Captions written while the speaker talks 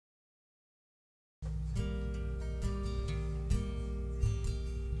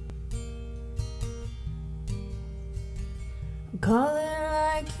Call it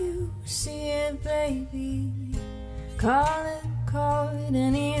like you see it, baby. Call it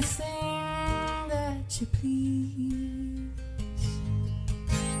anything that you please.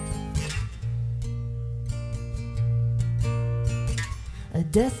 A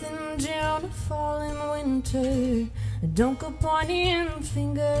death in June, a fall in winter. Don't go pointing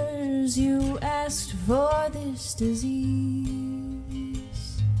fingers. You asked for this disease.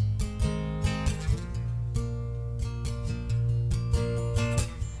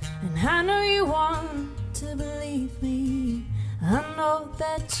 And I know you want to believe me. I know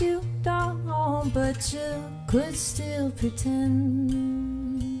that you don't, but you could still pretend.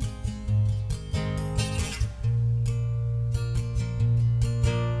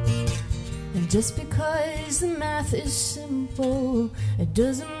 And just because the math is simple, it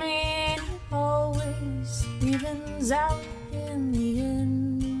doesn't mean it always evens out in the end.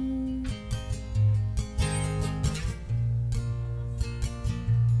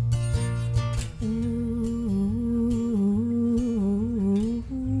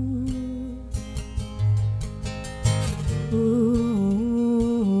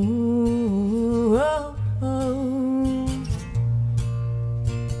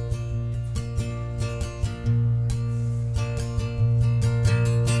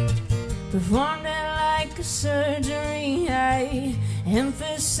 Performed it like a surgery. I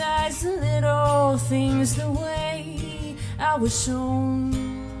emphasize the little things the way I was shown.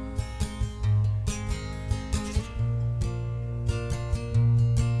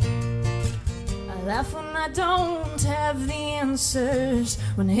 I laugh when I don't have the answers,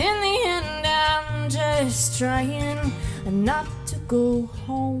 when in the end I'm just trying not to go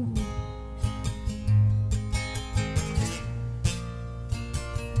home.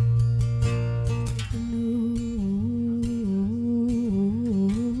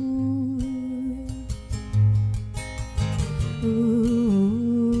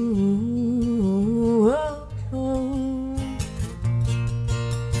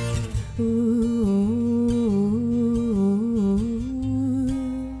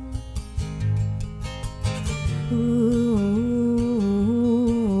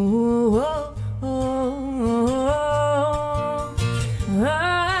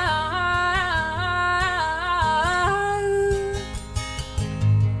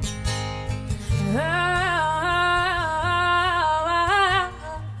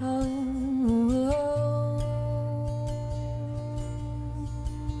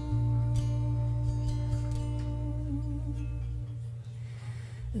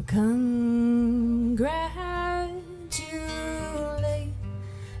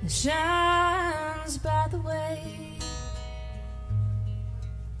 Congratulations, by the way.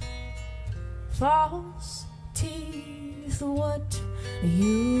 False teeth, what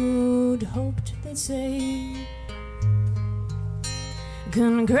you'd hoped they'd say.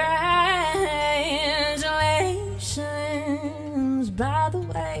 Congratulations, by the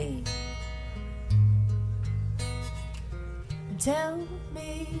way. Tell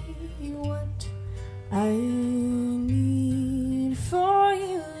me what I need for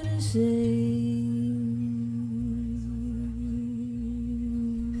you to say.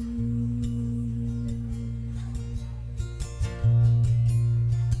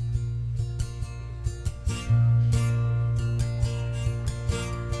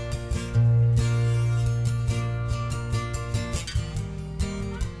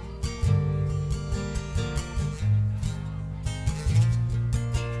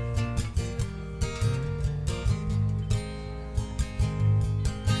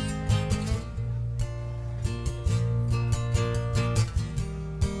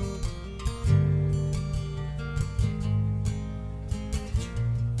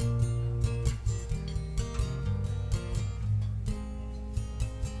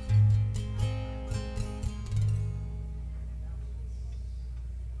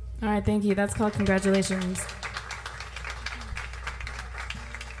 All right, thank you. That's called Congratulations.